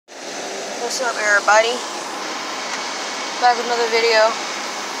What's up, everybody? Back with another video.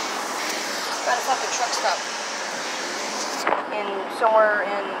 Got a fucking truck stop somewhere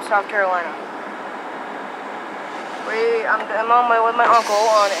in South Carolina. I'm on with my uncle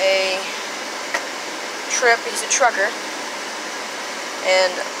on a trip. He's a trucker,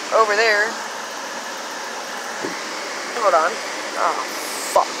 and over there. Hold on. Oh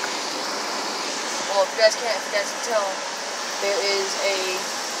fuck. Well, if you guys can tell, there is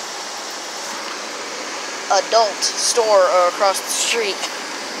a adult store across the street.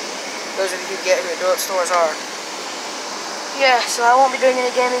 Those of you who get who adult stores are. Yeah, so I won't be doing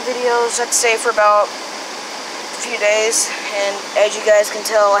any gaming videos, I'd say, for about a few days. And as you guys can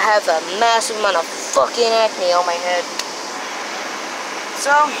tell, I have a massive amount of fucking acne on my head.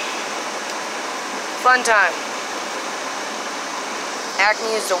 So, fun time.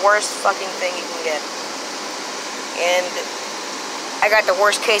 Acne is the worst fucking thing you can get. And I got the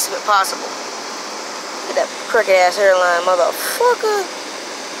worst case of it possible. Look at that crooked ass hairline, motherfucker.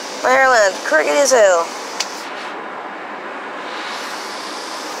 My hairline's crooked as hell.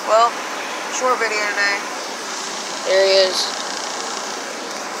 Well, short video today. There he is.